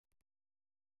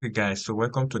Hey guys, so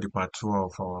welcome to the part two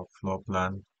of our floor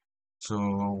plan.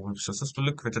 So we've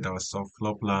successfully created our soft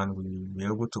floor plan. We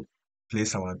were able to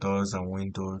place our doors and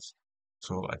windows.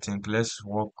 So I think let's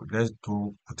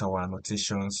do put our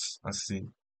annotations. Let's see.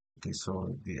 Okay,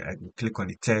 so I will click on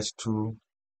the text tool.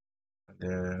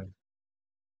 And,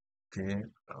 okay,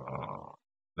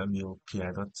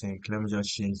 I don't think, let me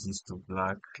just change this to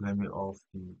black. Let me off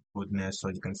the boldness so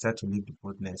you can start to leave the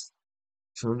boldness.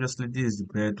 So obviously this is the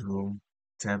bedroom.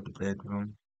 Type the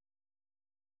bedroom.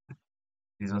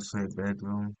 This is also a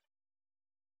bedroom.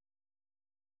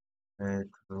 Then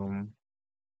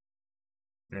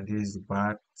this is the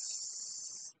bath.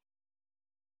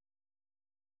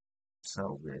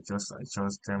 So we just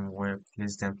adjust them well,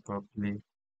 place them properly.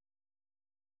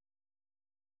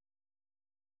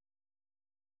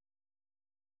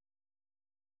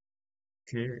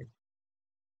 Okay,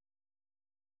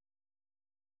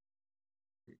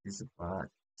 this is the bath.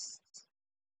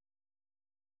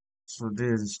 So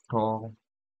this is store,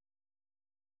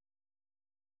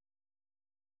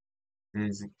 this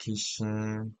is the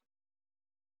kitchen,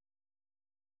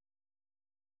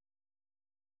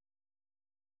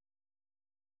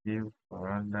 view,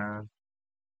 veranda,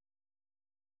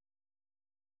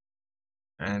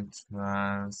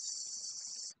 entrance,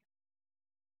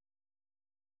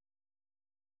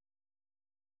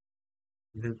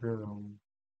 living room,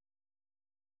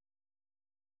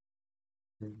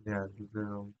 living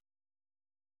room,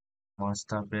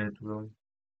 master bedroom.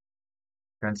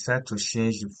 You can decide to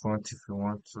change the font if you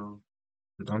want to.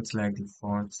 If you don't like the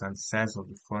font and size of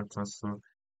the font also.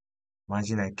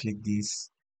 Imagine I click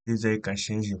this. This way you can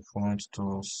change the font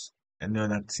to any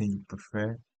other thing you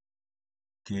prefer.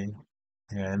 Okay.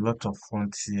 There are a lot of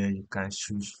fonts here you can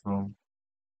choose from.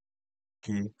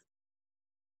 Okay.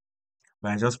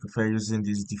 But I just prefer using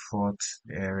this default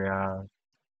area. You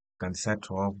can set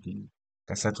to up the, you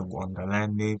can set to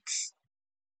underline it.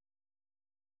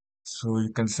 So you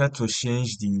can set to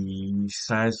change the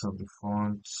size of the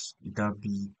font, either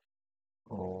big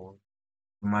or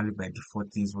normally by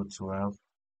default is what you have.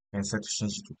 You can set to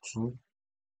change it to two.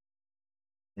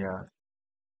 Yeah.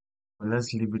 But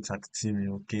let's leave it at three,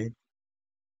 okay?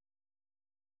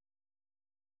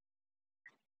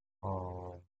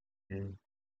 Oh, okay.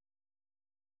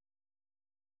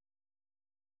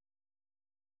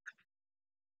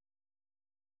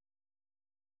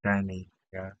 Dining.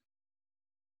 Yeah.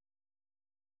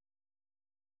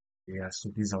 Yeah. So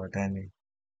these are dining.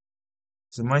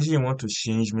 So imagine you want to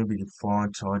change maybe the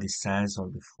font or the size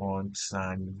of the font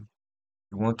and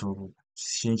you want to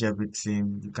change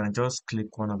everything. You can just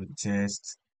click one of the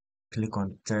text, click on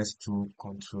the text to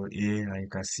Control A, and you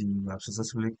can see you have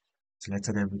successfully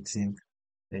selected everything.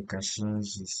 Then you can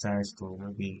change the size to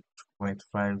maybe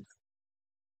 2.5,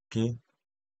 okay,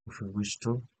 if you wish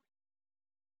to.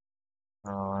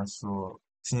 So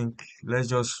I think let's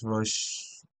just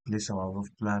rush place our roof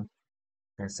plan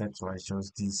and set to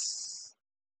adjust this.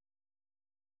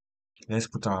 Let's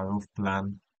put our roof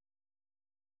plan,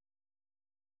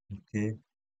 okay.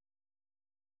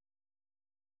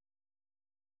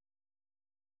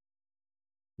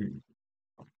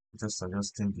 Just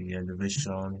adjusting the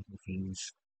elevation if you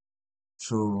use.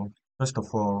 So first of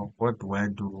all, what do I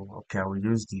do? Okay, I will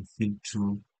use the fill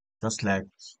tool, just like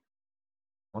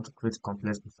I want to create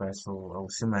complex profile. So I will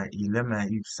say let my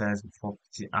hip size be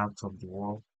 450 out of the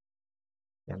wall,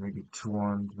 then maybe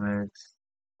 200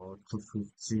 or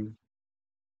 250.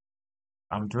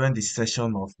 I'm doing the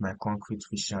section of my concrete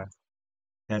fissure.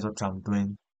 That's what I'm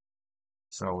doing.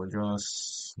 So I will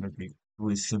just maybe do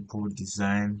a simple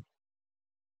design.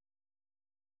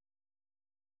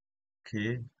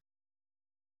 Okay,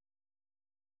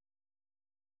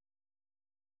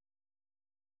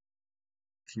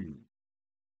 okay.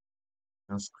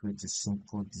 Just create a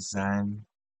simple design.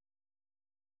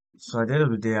 So at the end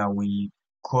of the day, I will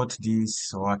cut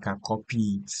this or I can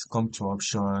copy it, come to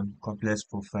option, complex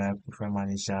profile, profile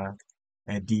manager,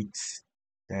 edit,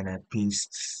 then I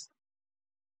paste.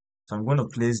 So I'm going to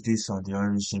place this on the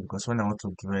origin because when I want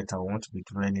to draw it, I want to be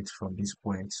drawing it from this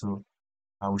point. So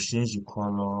I will change the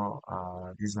color.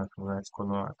 This is my favorite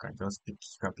color. I can just pick,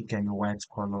 you can pick any white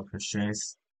color of your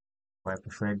choice, but I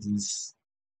prefer this.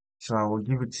 So I will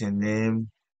give it a name,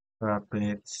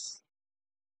 parapet,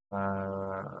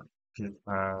 uh,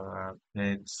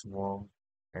 pets wall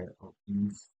or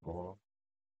if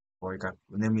or you can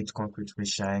name it concrete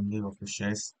facial, name of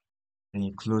facials, and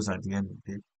you close at the end of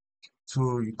the day.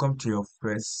 So you come to your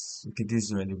first, okay, this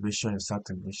is your elevation, your start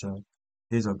elevation,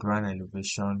 this is your ground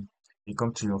elevation. You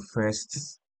come to your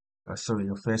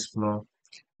your first floor,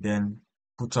 then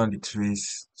put on the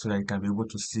trace so that you can be able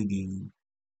to see the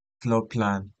floor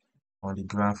plan. on the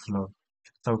ground floor.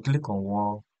 So I'll click on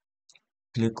wall,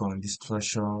 click on the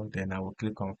structure, then I will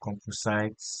click on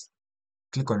composites,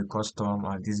 click on the custom,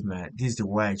 and this is the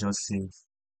one I just saved.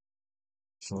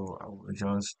 So I will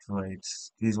just draw it.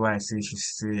 This is why I say you should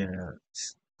say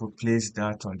place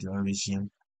that on the origin.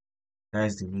 That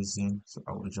is the reason. So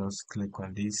I will just click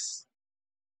on this.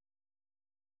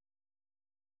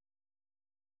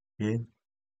 Okay.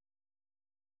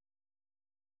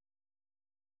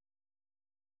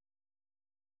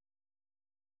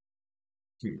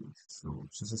 Okay. So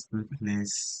successfully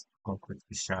place concrete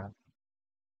fissure.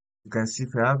 You can see if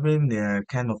you're having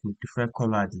kind of a different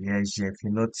color at the edge here. If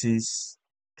you notice,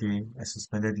 okay, I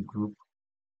suspended the group.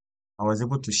 I was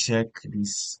able to check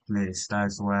this place.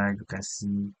 That's why you can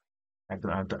see I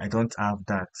don't have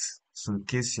that. So in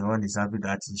case your one is having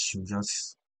that issue,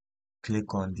 just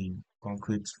click on the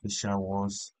concrete facial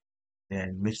walls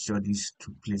and make sure these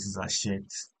two places are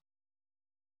checked.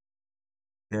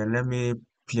 Then let me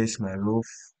place my roof.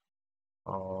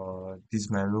 This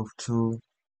is my roof too.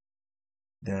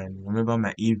 Then remember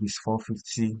my eve is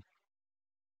 450.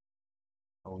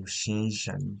 I will change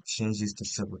this to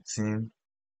 17.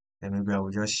 Then maybe I will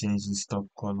just change this top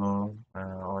color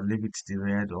or leave it the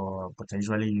red or but I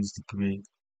usually use the gray.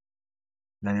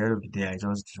 Then at the end of the day I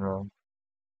just draw.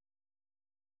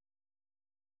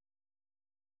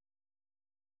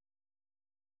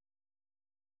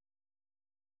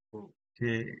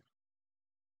 Okay,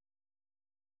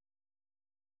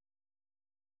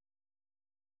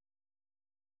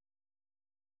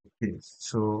 okay.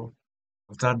 So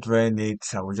after drawing it,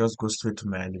 I will just go straight to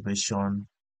my elevation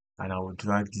and I will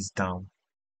drag this down.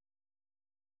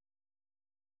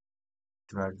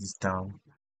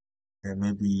 Then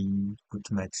maybe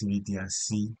put my activity and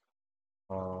see.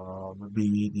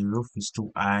 Maybe the roof is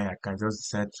too high. I can just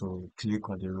decide to click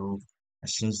on the roof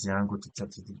and change the angle to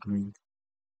 30 degrees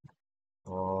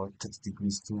or 30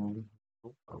 degrees to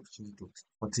I'll change it to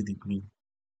 40 degree.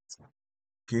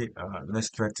 Okay, let's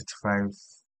try 35.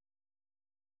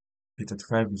 Okay,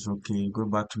 35 is okay. Go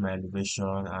back to my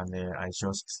elevation and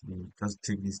just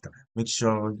take this down. Make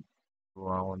sure you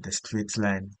are on the straight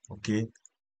line. Okay,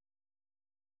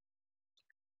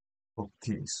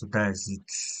 okay, so that is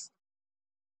it.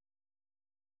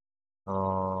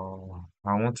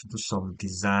 I want to do some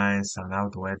designs and how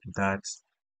do I do that?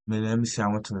 Let me say I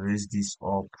want to raise this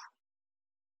up.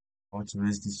 I want to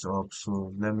raise this up.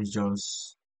 So let me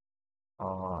just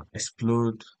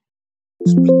explode.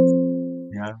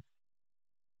 Yeah.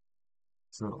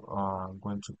 So I'm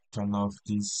going to turn off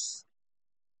this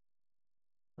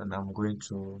and I'm going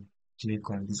to click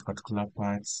on this particular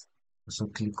part. Also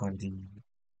click on the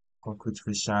concrete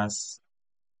features.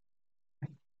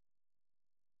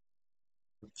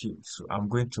 Okay, so I'm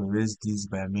going to raise this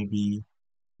by maybe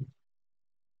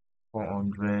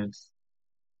 400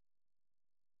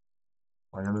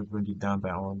 or let me bring it down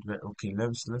by 100. Okay,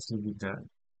 let's leave it there.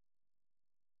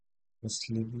 Let's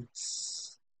leave it.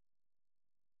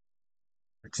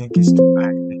 I think it's too high.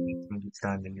 Let me bring it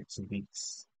down a little bit.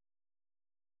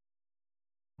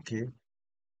 Okay.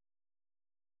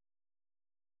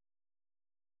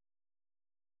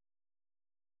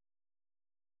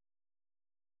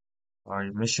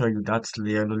 Make sure that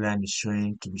yellow line is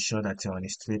showing to be sure that you're on a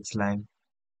straight line.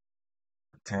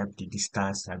 Type the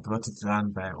distance. I brought it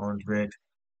down by 100.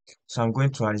 So I'm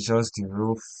going to adjust the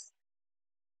roof.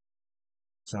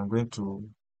 So I'm going to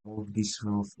move this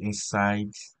roof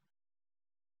inside.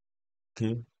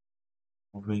 Okay.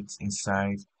 Move it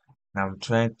inside. Now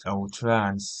I will try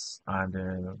and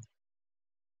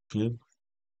okay,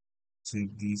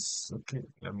 take this. Okay,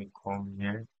 let me come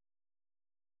here.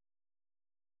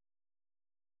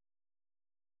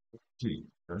 Okay,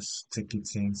 just take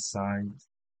it inside.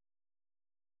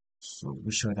 So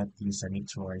be sure that place I need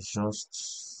to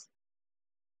adjust.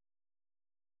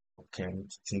 Okay, I need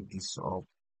to take this up.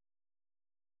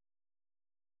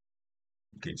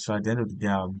 Okay, so at the end of the day,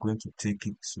 I'm going to take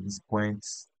it to this point.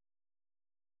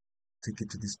 Take it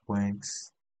to this point.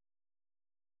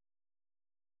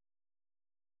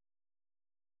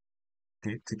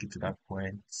 Okay, take it to that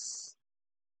point.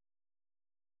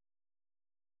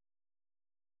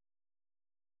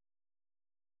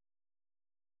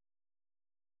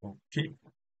 Okay,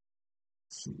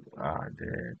 so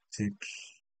then take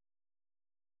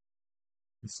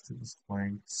this to this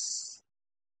point.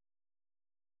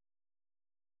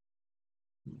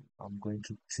 I'm going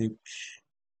to take.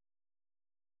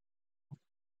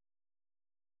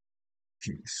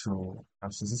 Okay, so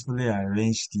I've successfully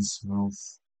arranged this roof.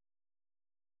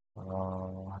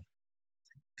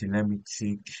 Okay, let me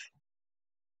take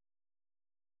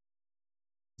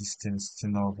this thing still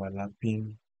not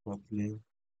overlapping properly.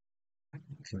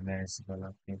 Okay, nice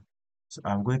developing. So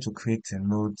I'm going to create a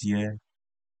node here,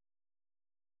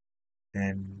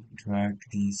 then drag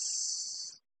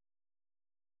this.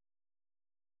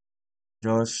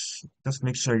 Just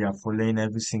make sure you're following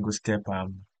every single step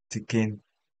I'm taking.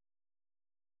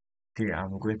 Okay,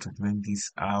 I'm going to bring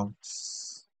this out.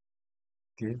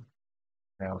 Okay,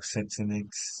 by offsetting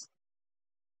it.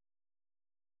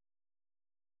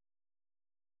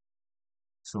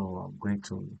 So I'm going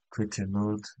to create a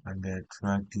node and then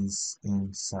drag this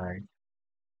inside.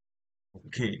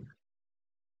 Okay.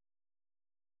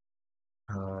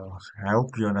 I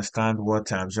hope you understand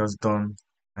what I've just done.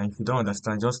 And if you don't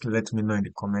understand, just let me know in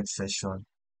the comment section.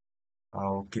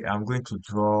 Okay, I'm going to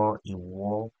draw a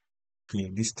wall.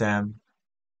 Okay, this time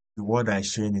the wall that I'm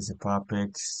showing is a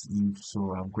parapet.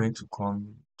 So I'm going to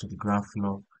come to the ground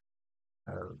floor,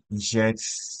 insert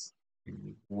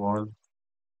the wall,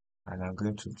 and I'm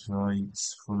going to draw it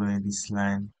following this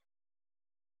line.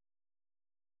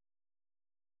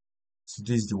 So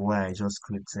this is the wall I just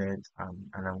created,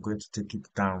 and I'm going to take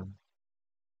it down.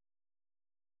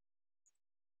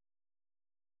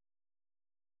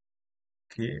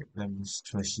 Okay, let me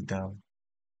stretch it down.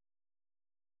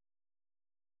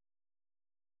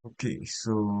 Okay,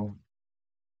 so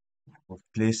we've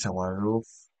placed our roof.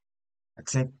 I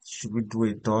think should we do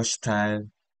a Dutch style?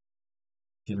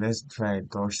 Okay, let's try a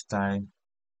Dutch style.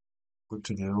 Go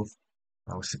to the roof.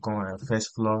 Our second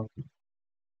first floor.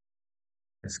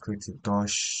 Let's create a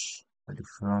Dutch at the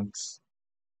front.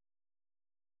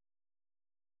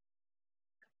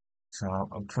 So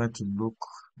I'm trying to look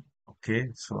okay.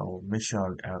 So I will make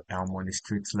sure I'm on a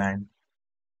straight line.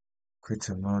 Create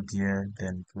a node here,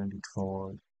 then bring it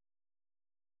forward.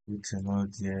 Create a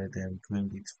node here, then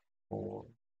bring it forward.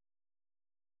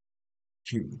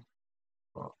 Okay.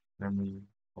 Let me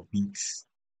orbit.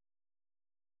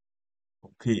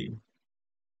 Okay.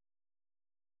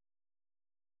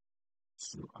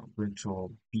 So I'm going to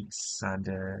orbit and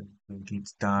bring it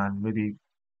down. Maybe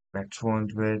by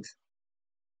 200.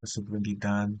 Also bring it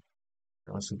down.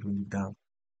 Also bring it down.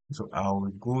 So I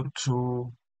will go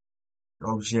to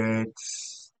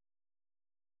objects,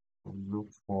 look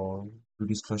for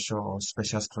 3D structure or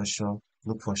special structure,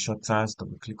 look for shutters,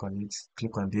 double click on it,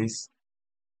 click on this,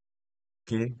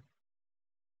 okay,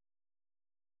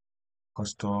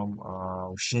 custom,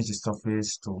 we'll change the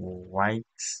surface to white,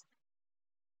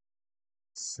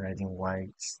 sliding white.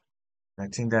 I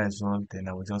think that is all, then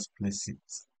I will just place it.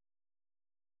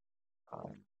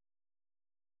 Um,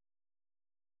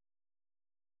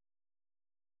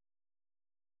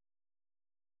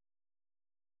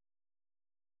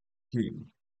 okay,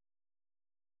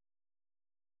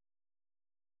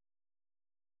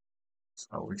 so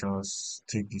I will just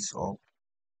take this up.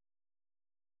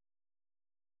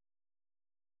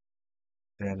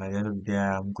 Then at the end of the day,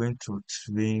 I'm going to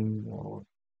trim or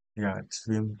yeah,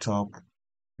 trim top,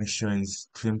 make sure it's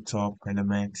trim top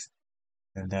element,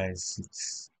 and that is it.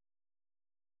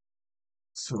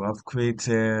 So I've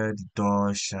created the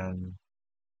dash and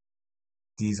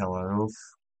this is our roof.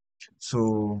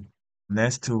 So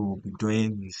next thing we'll be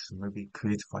doing is maybe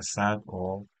create facade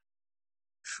or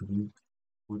should we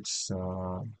put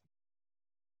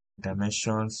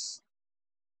dimensions?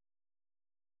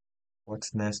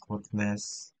 What's next? What's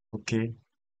next? Okay.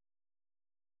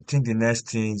 I think the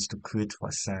next thing is to create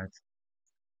facade.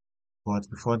 But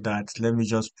before that, let me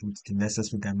just put the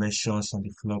necessary dimensions on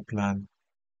the floor plan.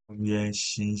 From here,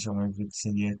 change on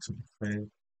everything here to be fair,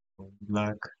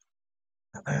 black.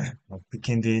 I'm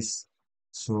picking this.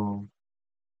 So,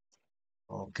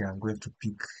 okay, I'm going to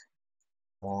pick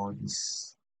all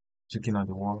this, clicking on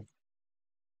the wall,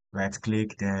 right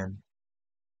click, then,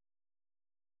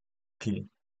 okay,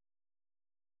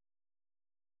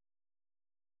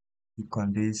 click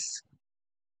on this,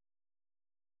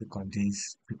 click on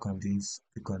this, click on this,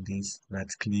 click on this,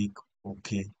 right click,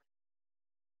 okay,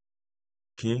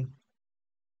 okay.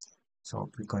 So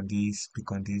click on this,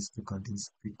 click on this, click on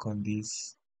this, click on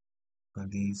this, click on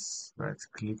this, right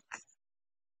click,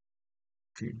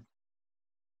 okay.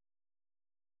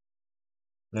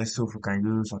 Let's see if we can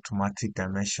use automatic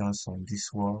dimensions on this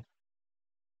wall.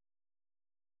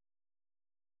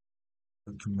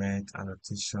 Document,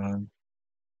 annotation,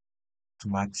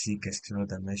 automatic external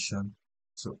dimension.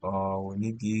 So we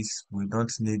need this. We don't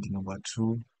need the number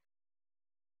two.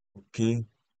 Okay.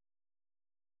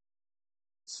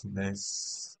 So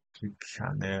let's click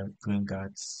and then bring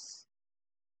that.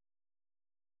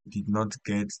 We did not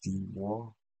get the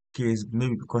wall. Okay, it's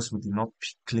maybe because we did not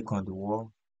click on the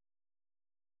wall.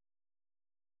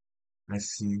 Let's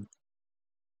see.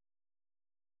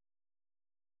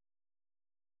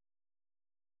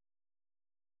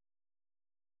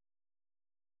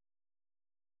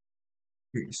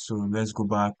 Okay, so let's go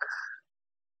back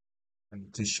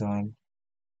annotation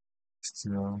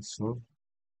still. So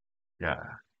yeah,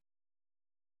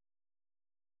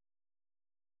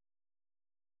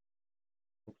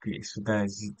 okay, so that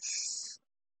is it.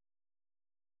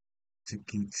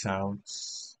 Take it out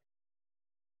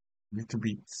a little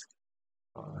bit.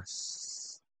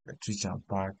 The twitch and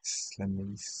parts. Let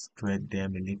me spread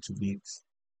them a little bit.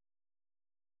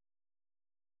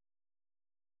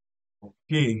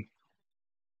 Okay,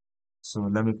 so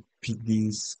let me pick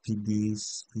this, pick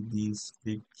this, pick this,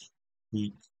 pick,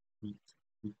 pick, pick.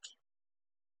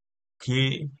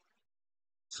 Okay,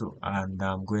 so and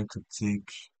I'm going to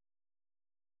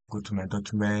go to my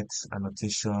document,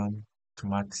 annotation,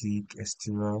 automatic,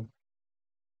 exterior.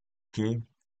 Okay,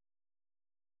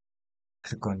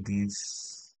 click on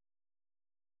this.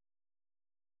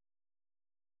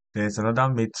 There's another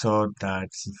method that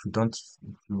if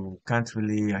you can't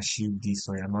really achieve this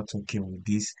or you're not okay with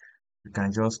this, you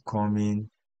can just come in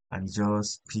and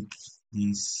just pick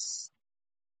this,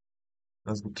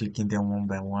 just be clicking them one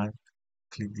by one.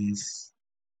 Click this.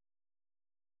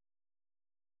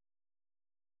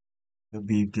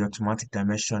 Maybe if the automatic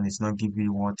dimension is not giving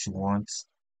you what you want,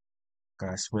 you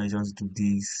can as well just do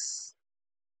this.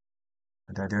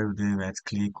 And at the end of the day, right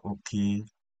click, okay,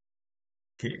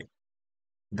 okay,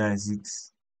 that is it.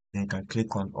 Then you can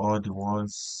click on all the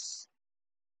walls.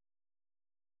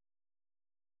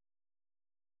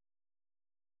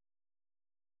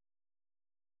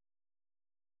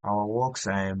 Our works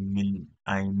are in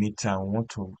meter. I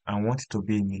want it to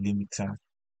be in millimeter.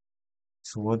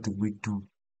 So what do we do?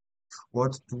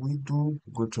 What do we do?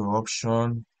 Go to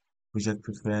option, project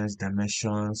preference,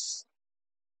 dimensions,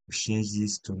 change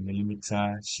this to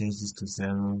millimeter, change this to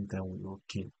 0, then we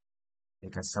okay. You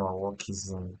can see our work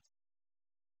is in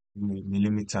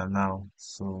millimeter now.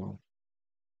 So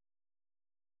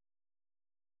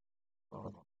uh,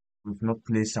 we've not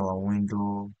placed our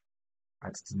window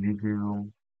at the living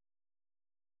room.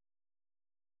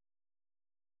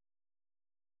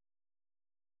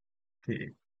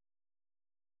 Okay,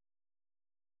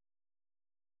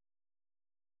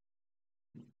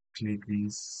 click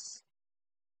this.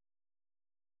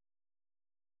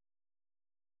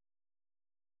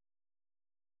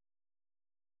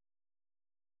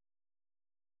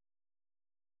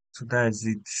 So that is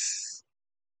it.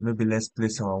 Maybe let's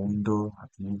place our window at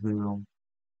the living room.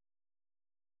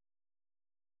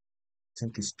 I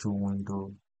think it's two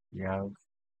window. Yeah,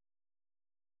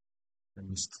 let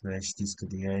me stretch this to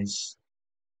the edge.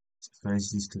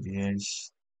 Stretch this to the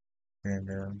edge. Then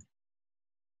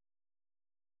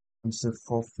I'm say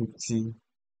 450.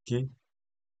 Okay.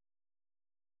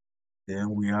 Then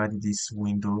we add this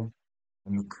window.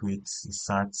 Let me create the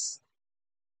sats.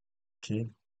 Okay.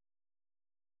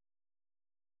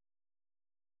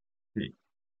 Okay.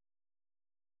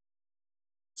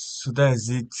 So that is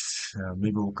it.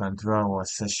 Maybe we can draw our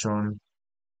session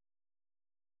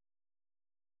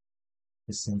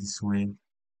facing this way.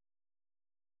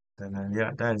 Then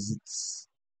yeah, that is it.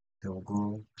 Then we'll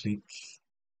go click.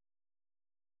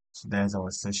 So that is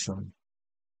our session.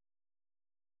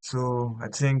 So I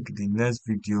think the next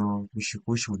video,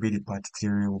 which will be the part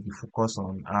 3, will be focused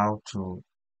on how to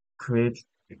create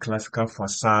a classical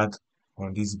facade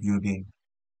on this building.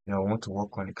 Yeah, I want to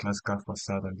work on a classical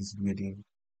facade on this building.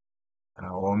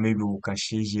 Or maybe we can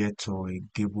change it to a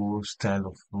gable style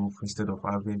of roof instead of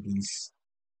having this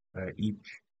hip.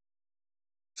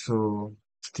 So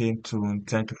stay tuned.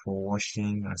 Thank you for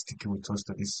watching and sticking with us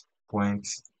to this point.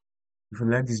 If you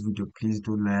like this video, please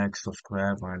do like,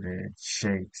 subscribe, and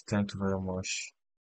share it. Thank you very much.